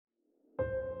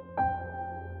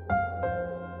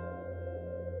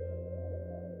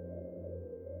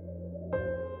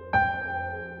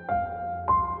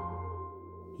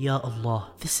Ya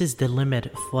Allah, this is the limit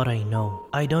of what I know.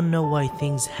 I don't know why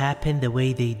things happen the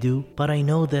way they do, but I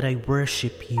know that I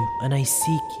worship you and I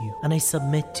seek you and I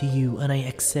submit to you and I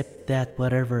accept that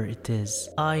whatever it is.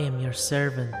 I am your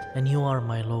servant and you are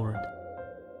my Lord.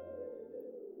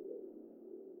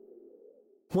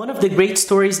 One of the great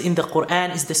stories in the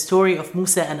Quran is the story of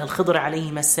Musa and Al-Khidr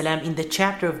alayhim as-salam in the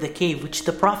chapter of the cave, which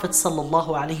the Prophet sallallahu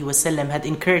alaihi wasallam had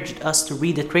encouraged us to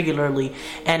read it regularly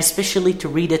and especially to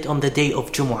read it on the day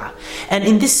of Jumu'ah. And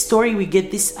in this story we get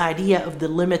this idea of the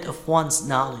limit of one's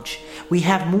knowledge. We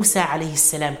have Musa alayhi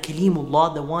salam,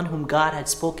 Kalimullah, the one whom God had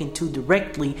spoken to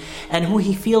directly and who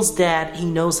he feels that he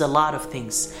knows a lot of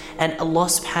things. And Allah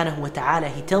subhanahu wa ta'ala,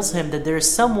 he tells him that there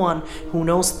is someone who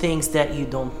knows things that you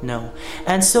don't know.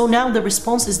 And so now the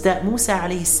response is that Musa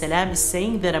alayhi salam is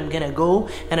saying that I'm gonna go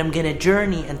and I'm gonna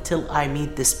journey until I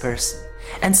meet this person.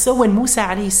 And so when Musa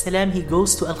alayhi salam, he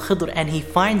goes to Al-Khidr and he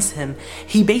finds him,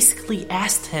 he basically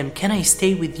asked him, can I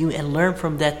stay with you and learn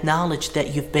from that knowledge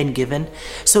that you've been given?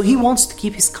 So he wants to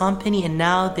keep his company, and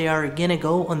now they are gonna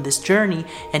go on this journey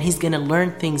and he's gonna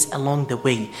learn things along the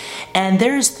way. And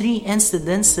there's 3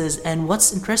 incidences, and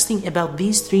what's interesting about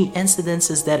these 3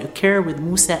 incidences that occur with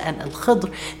Musa and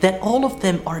Al-Khidr, that all of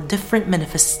them are different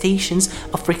manifestations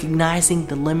of recognizing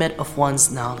the limit of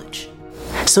one's knowledge.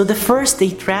 So the first, they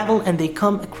travel and they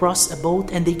come across a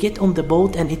boat and they get on the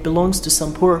boat and it belongs to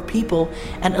some poor people,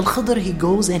 and Al-Khidr, he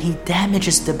goes and he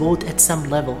damages the boat at some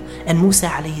level, and Musa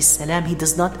alayhi salam, he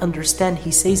does not understand.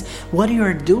 He says, what are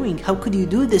you doing? How could you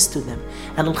do this to them?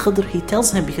 And Al-Khidr, he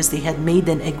tells him, because they had made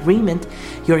an agreement,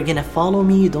 you're gonna follow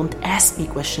me, you don't ask me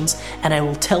questions, and I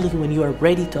will tell you when you are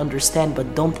ready to understand,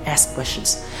 but don't ask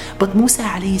questions. But Musa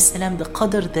alayhi salam, the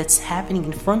qadr that's happening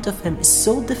in front of him is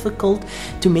so difficult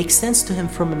to make sense to him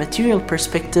from a material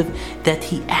perspective that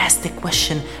he asked the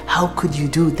question, how could you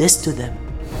do this to them?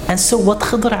 And so what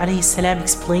Khidr alayhi salam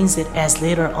explains it as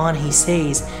later on he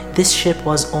says, this ship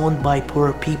was owned by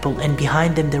poor people, and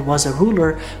behind them there was a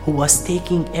ruler who was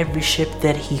taking every ship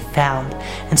that he found.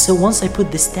 And so once I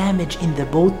put this damage in the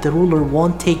boat, the ruler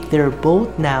won't take their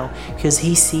boat now because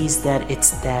he sees that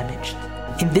it's damaged.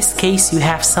 In this case, you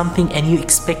have something and you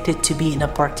expect it to be in a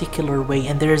particular way,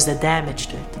 and there is a damage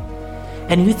to it.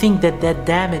 And you think that that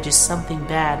damage is something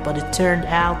bad, but it turned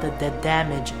out that that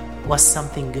damage was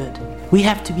something good. We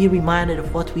have to be reminded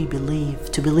of what we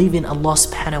believe. To believe in Allah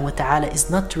subhanahu wa ta'ala is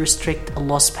not to restrict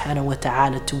Allah subhanahu wa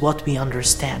ta'ala to what we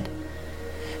understand.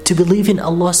 To believe in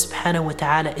Allah subhanahu wa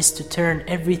ta'ala is to turn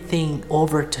everything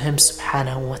over to Him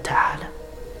subhanahu wa ta'ala.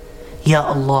 Ya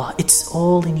Allah, it's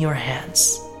all in your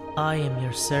hands. I am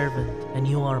your servant and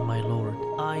you are my Lord.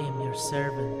 I am your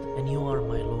servant and you are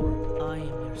my Lord.